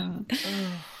 Yeah.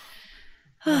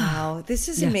 Wow, this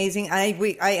is amazing.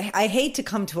 I hate to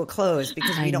come to a close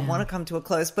because we don't want to come to a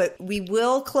close, but we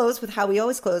will close with how we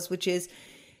always close, which is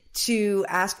to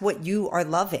ask what you are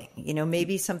loving.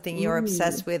 Maybe something you're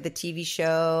obsessed with, a TV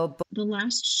show. The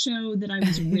last show that I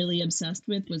was really obsessed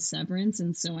with was Severance,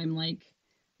 and so I'm like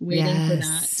waiting for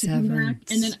that to come back.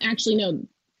 And then actually, no,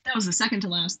 that was the second to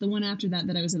last. The one after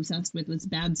that I was obsessed with was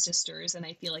Bad Sisters, and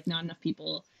I feel like not enough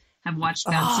people have watched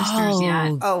Bad Sisters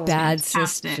yet. Oh, Bad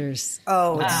Sisters.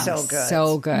 Oh, it's so good.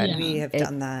 So good. Yeah. We have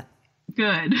done that.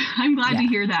 Good. I'm glad to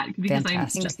hear that because I'm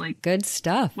just like, good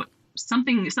stuff.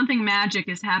 Something magic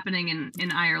is happening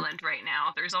in Ireland right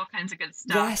now. There's all kinds of good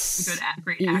stuff. Yes.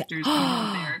 Great actors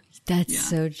there. That's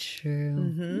so true.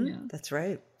 Mm-hmm. Yeah. That's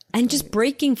right. And just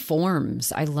breaking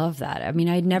forms. I love that. I mean,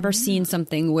 I'd never seen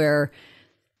something where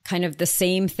kind of the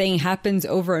same thing happens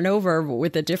over and over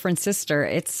with a different sister.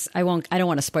 I don't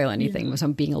want to spoil anything, so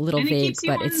I'm being a little vague,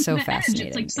 but it's so fascinating.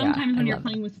 It's like sometimes when you're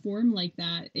playing with form like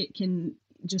that, it can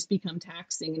just become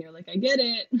taxing and you're like, I get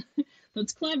it.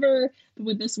 That's clever. But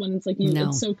with this one, it's like,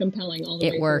 it's so compelling all the way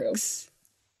through. It works.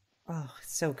 Oh,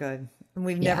 it's so good. And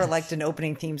we've never liked an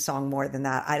opening theme song more than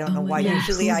that. I don't know why.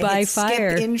 Usually I hit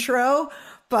skip intro,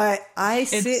 but I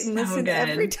sit and listen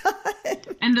every time.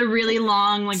 And the really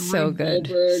long, like, so good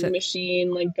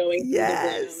machine, like going through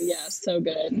the room. Yeah, so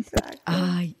good.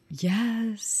 Exactly.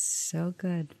 Yes, so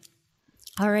good.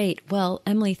 All right. Well,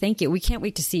 Emily, thank you. We can't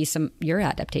wait to see your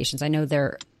adaptations. I know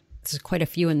there's quite a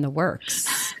few in the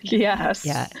works. Yes.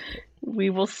 Yeah. We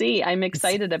will see. I'm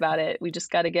excited about it. We just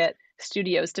got to get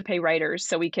studios to pay writers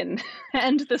so we can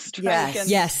end the strike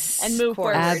and move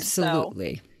forward.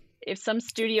 Absolutely. So if some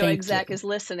studio exec is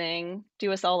listening,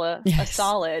 do us all a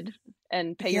solid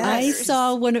and pay your writers. I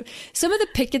saw some of the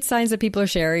picket signs that people are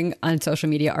sharing on social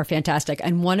media are fantastic.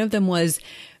 And one of them was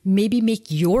maybe make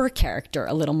your character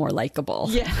a little more likable.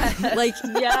 Yeah. Like,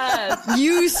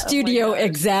 you studio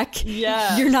exec,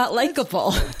 you're not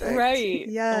likable. Right.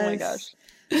 Yes. Oh my gosh.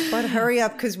 But hurry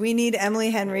up, because we need Emily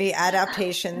Henry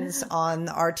adaptations on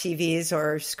our TVs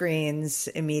or screens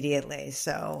immediately.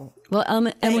 So, well,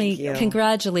 Emily,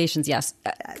 congratulations. Yes.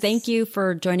 Thank you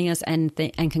for joining us, and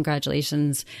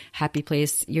congratulations. Happy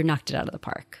Place. You knocked it out of the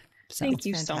park. So. Thank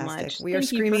you so much. We are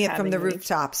screaming it from the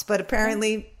rooftops, but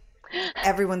apparently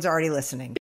everyone's already listening.